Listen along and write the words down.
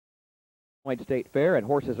Point State Fair, and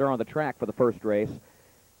horses are on the track for the first race.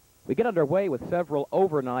 We get underway with several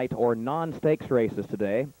overnight or non-stakes races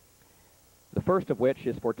today. The first of which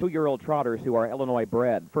is for 2-year-old trotters who are Illinois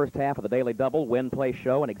bred. First half of the daily double, win, play,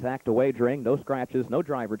 show, and exacta wagering. No scratches, no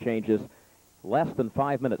driver changes. Less than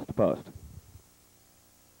 5 minutes to post.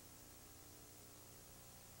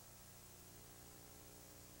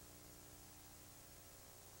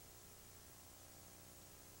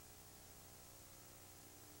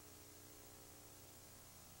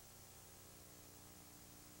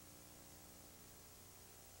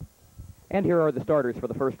 And here are the starters for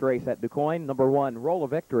the first race at DuQuoin. Number 1, Roll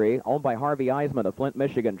of Victory, owned by Harvey Eisman of Flint,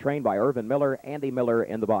 Michigan, trained by Irvin Miller, Andy Miller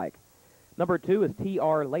in the bike. Number 2 is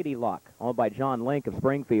TR Lady Luck, owned by John Link of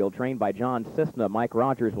Springfield, trained by John Cisna. Mike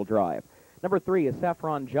Rogers will drive. Number 3 is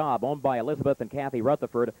Saffron Job, owned by Elizabeth and Kathy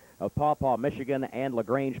Rutherford of Paw Paw, Michigan, and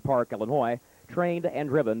LaGrange Park, Illinois, trained and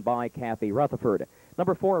driven by Kathy Rutherford.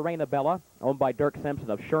 Number 4, REINA Bella, owned by Dirk Simpson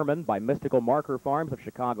of Sherman, by Mystical Marker Farms of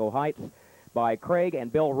Chicago Heights, by Craig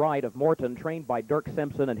and Bill Wright of Morton, trained by Dirk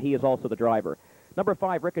Simpson, and he is also the driver. Number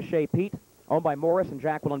 5, Ricochet Pete, owned by Morris and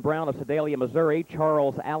Jacqueline Brown of Sedalia, Missouri,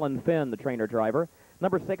 Charles Allen Finn, the trainer-driver.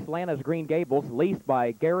 Number 6, Lana's Green Gables, leased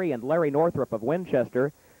by Gary and Larry Northrup of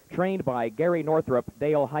Winchester, trained by Gary Northrup.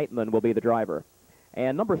 Dale Heitman will be the driver.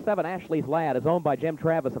 And number 7, Ashley's Lad, is owned by Jim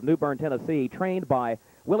Travis of New Bern, Tennessee, trained by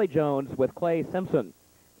Willie Jones with Clay Simpson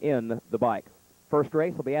in the bike. First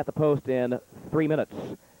race will be at the post in 3 minutes.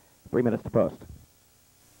 3 minutes to post.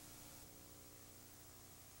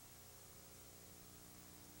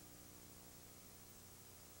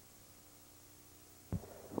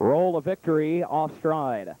 Roll of Victory off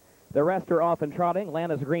stride. The rest are off and trotting.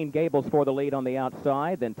 Lana's Green Gables for the lead on the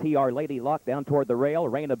outside. Then TR Lady Luck down toward the rail.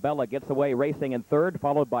 REINA Bella gets away racing in third,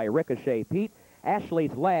 followed by Ricochet Pete,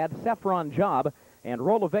 Ashley's Lad, Saffron Job, and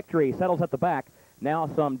Roll of Victory settles at the back. Now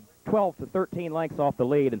some 12 to 13 lengths off the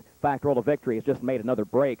lead. In fact, Roll of Victory has just made another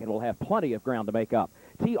break and will have plenty of ground to make up.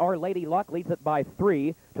 TR Lady Luck leads it by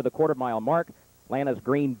 3 to the quarter-mile mark. Lana's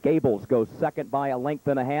Green Gables goes second by a length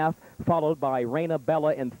and a half, followed by REINA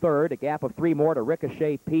Bella in third. A gap of 3 more to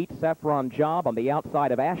Ricochet Pete, Saffron Job on the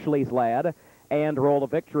outside of Ashley's Lad, and Roll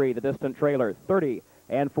of Victory, the distant trailer. 30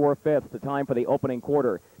 and 4/5, the time for the opening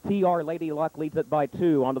quarter. TR Lady Luck leads it by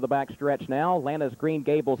 2 onto the back stretch now. Lana's Green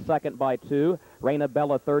Gables second by 2. REINA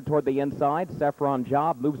Bella third toward the inside. Saffron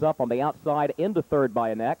Job moves up on the outside into third by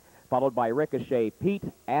a neck, followed by Ricochet Pete,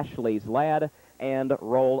 Ashley's Lad, and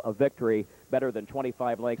Roll of Victory, better than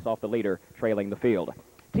 25 lengths off the leader, trailing the field.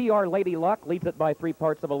 TR Lady Luck leads it by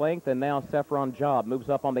 3/4 of a length, and now Saffron Job moves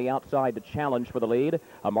up on the outside to challenge for the lead.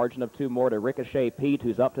 A margin of 2 more to Ricochet Pete,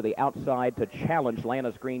 who's up to the outside to challenge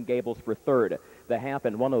Lana's Green Gables for third. The half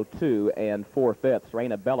in 1:02 and 4/5.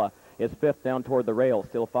 REINA Bella is fifth down toward the rail,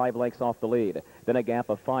 still 5 lengths off the lead. Then a gap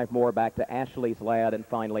of 5 more back to Ashley's Lad, and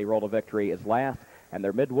finally Roll of Victory is last, and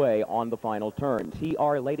they're midway on the final turn.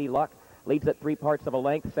 TR Lady Luck leads at 3/4 of a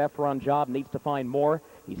length. Saffron Job needs to find more.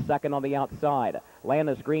 He's second on the outside.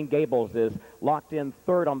 Lana's Green Gables is locked in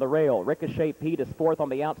third on the rail. Ricochet Pete is fourth on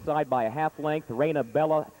the outside by a half length. REINA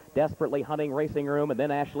Bella desperately hunting racing room, and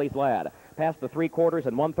then Ashley's Lad. Past the 3/4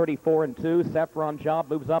 and 1:34 and 2. Saffron Job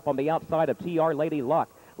moves up on the outside of TR Lady Luck.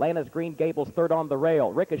 Lana's Green Gables third on the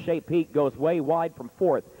rail. Ricochet Pete goes way wide from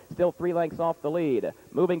fourth. Still 3 lengths off the lead.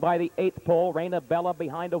 Moving by the 8th pole, REINA Bella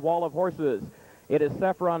behind a wall of horses. It is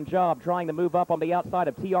Saffron Job trying to move up on the outside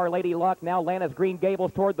of TR Lady Luck. Now Lana's Green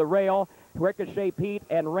Gables toward the rail. Ricochet Pete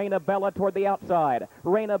and REINA Bella toward the outside.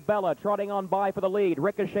 REINA Bella trotting on by for the lead.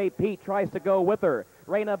 Ricochet Pete tries to go with her.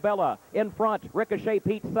 REINA Bella in front. Ricochet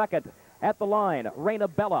Pete second. At the line, REINA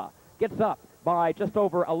Bella gets up by just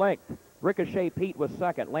over a length. Ricochet Pete was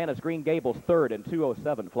second. Lana's Green Gables third in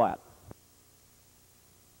 2:07 flat.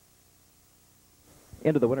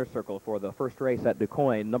 Into the winner's circle for the first race at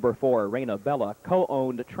DuQuoin, number 4, REINA Bella,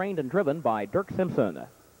 co-owned, trained, and driven by Dirk Simpson.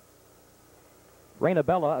 REINA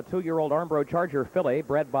Bella, a 2-year-old Armbro Charger filly,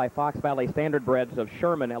 bred by Fox Valley Standardbreds of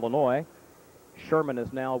Sherman, Illinois. Sherman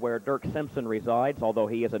is now where Dirk Simpson resides, although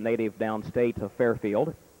he is a native downstate of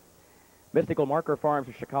Fairfield. Mystical Marker Farms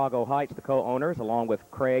of Chicago Heights, the co-owners, along with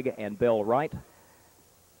Craig and Bill Wright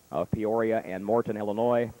of Peoria and Morton,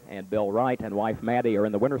 Illinois. And Bill Wright and wife Maddie are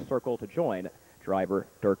in the winner's circle to join driver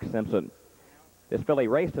Dirk Simpson. This filly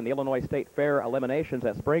raced in the Illinois State Fair eliminations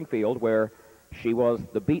at Springfield, where she was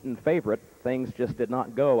the beaten favorite. Things just did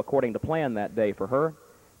not go according to plan that day for her,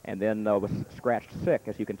 and then was scratched sick,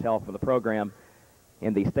 as you can tell from the program,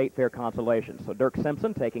 in the State Fair consolation. So Dirk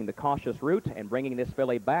Simpson taking the cautious route and bringing this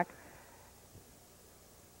filly back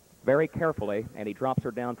very carefully, and he drops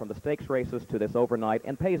her down from the stakes races to this overnight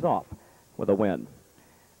and pays off with a win.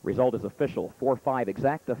 Result is official. 4-5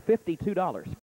 exacta, $52.